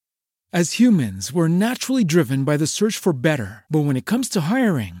As humans, we're naturally driven by the search for better. But when it comes to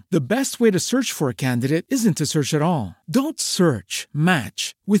hiring, the best way to search for a candidate isn't to search at all. Don't search,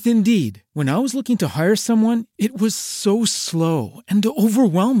 match with Indeed. When I was looking to hire someone, it was so slow and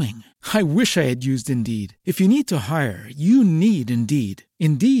overwhelming. I wish I had used Indeed. If you need to hire, you need Indeed.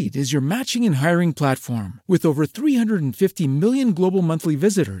 Indeed is your matching and hiring platform with over 350 million global monthly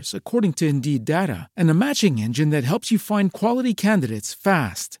visitors, according to Indeed data, and a matching engine that helps you find quality candidates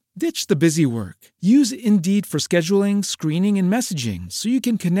fast. Ditch the busy work. Use Indeed for scheduling, screening, and messaging so you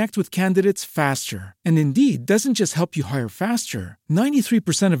can connect with candidates faster. And Indeed doesn't just help you hire faster.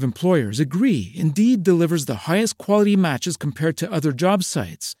 93% of employers agree Indeed delivers the highest quality matches compared to other job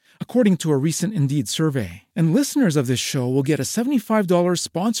sites, according to a recent Indeed survey. And listeners of this show will get a $75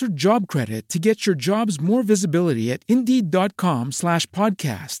 sponsored job credit to get your jobs more visibility at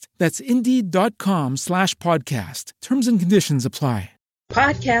Indeed.com/podcast. That's Indeed.com/podcast. Terms and conditions apply.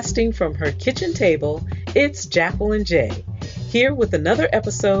 Podcasting from her kitchen table, it's Jacqueline J. Here with another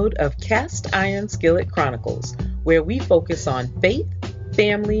episode of Cast Iron Skillet Chronicles, where we focus on faith,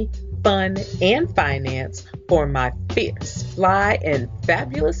 family, fun, and finance for my fierce, fly, and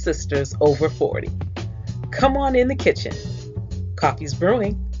fabulous sisters over 40. Come on in the kitchen. Coffee's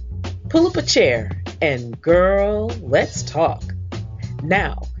brewing. Pull up a chair, and girl, let's talk.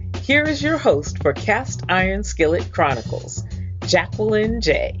 Now, here is your host for Cast Iron Skillet Chronicles, Jacqueline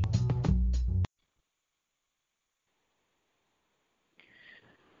J.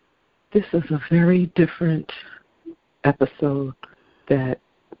 This is a very different episode that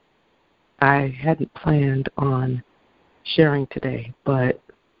I hadn't planned on sharing today, but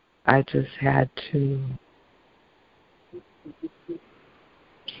I just had to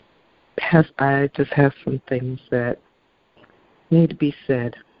have some things that need to be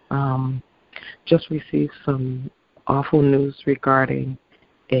said. Just received some awful news regarding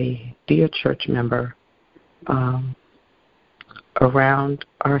a dear church member around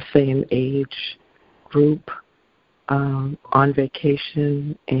our same age group on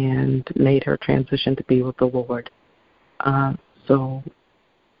vacation and made her transition to be with the Lord. So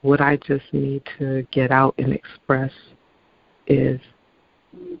what I just need to get out and express is,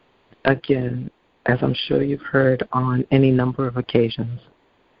 again, as I'm sure you've heard on any number of occasions,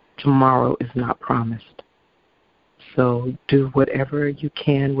 tomorrow is not promised. So do whatever you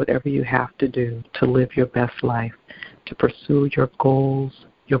can, whatever you have to do to live your best life, to pursue your goals,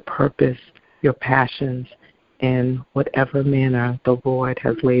 your purpose, your passions, in whatever manner the Lord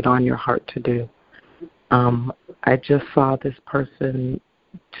has laid on your heart to do. I just saw this person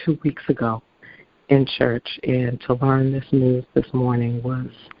 2 weeks ago in church, and to learn this news this morning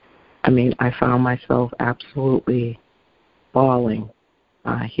I found myself absolutely bawling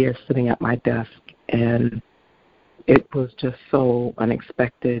here sitting at my desk, and it was just so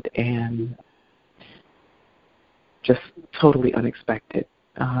unexpected and just totally unexpected.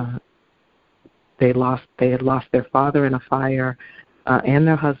 They had lost their father in a fire and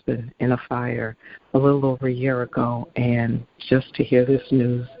their husband in a fire a little over a year ago, and just to hear this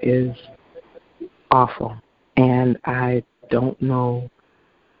news is awful. And I don't know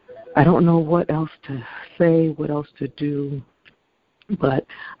what else to say, what else to do, but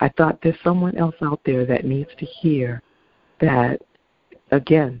I thought there's someone else out there that needs to hear that,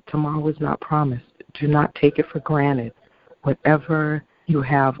 again, tomorrow is not promised. Do not take it for granted. Whatever you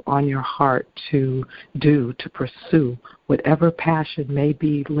have on your heart to do, to pursue, whatever passion may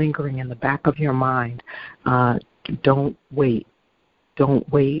be lingering in the back of your mind, don't wait. Don't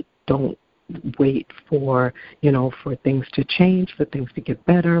wait. Don't wait for things to change, for things to get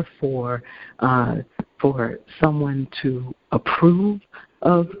better, for someone to approve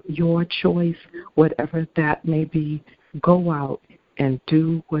of your choice, whatever that may be. Go out and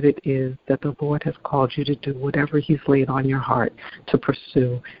do what it is that the Lord has called you to do, whatever He's laid on your heart to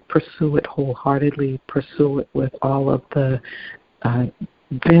pursue. Pursue it wholeheartedly. Pursue it with all of the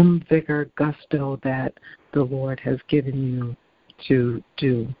vim, vigor, gusto that the Lord has given you to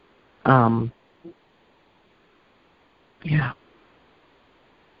do.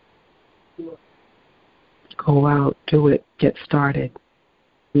 Go out, do it, get started,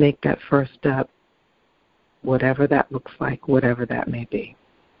 make that first step, whatever that looks like, whatever that may be.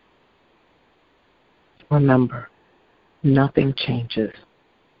 Remember, nothing changes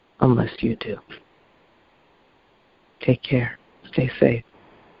unless you do. Take care, stay safe,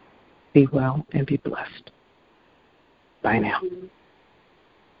 be well, and be blessed. Bye now.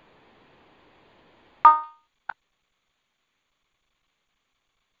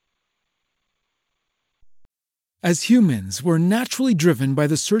 As humans, we're naturally driven by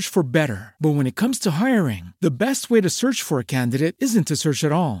the search for better. But when it comes to hiring, the best way to search for a candidate isn't to search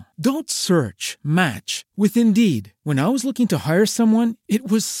at all. Don't search, match with Indeed. When I was looking to hire someone, it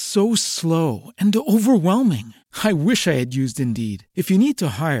was so slow and overwhelming. I wish I had used Indeed. If you need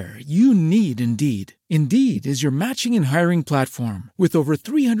to hire, you need Indeed. Indeed is your matching and hiring platform with over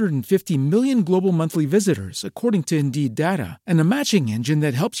 350 million global monthly visitors, according to Indeed data, and a matching engine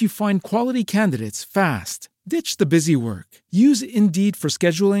that helps you find quality candidates fast. Ditch the busy work. Use Indeed for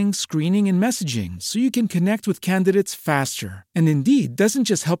scheduling, screening, and messaging so you can connect with candidates faster. And Indeed doesn't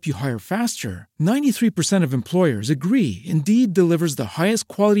just help you hire faster. 93% of employers agree Indeed delivers the highest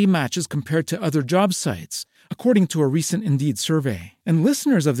quality matches compared to other job sites, according to a recent Indeed survey. And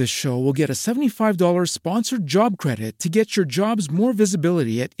listeners of this show will get a $75 sponsored job credit to get your jobs more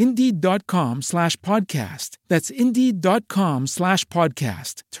visibility at Indeed.com/podcast. That's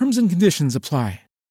Indeed.com/podcast. Terms and conditions apply.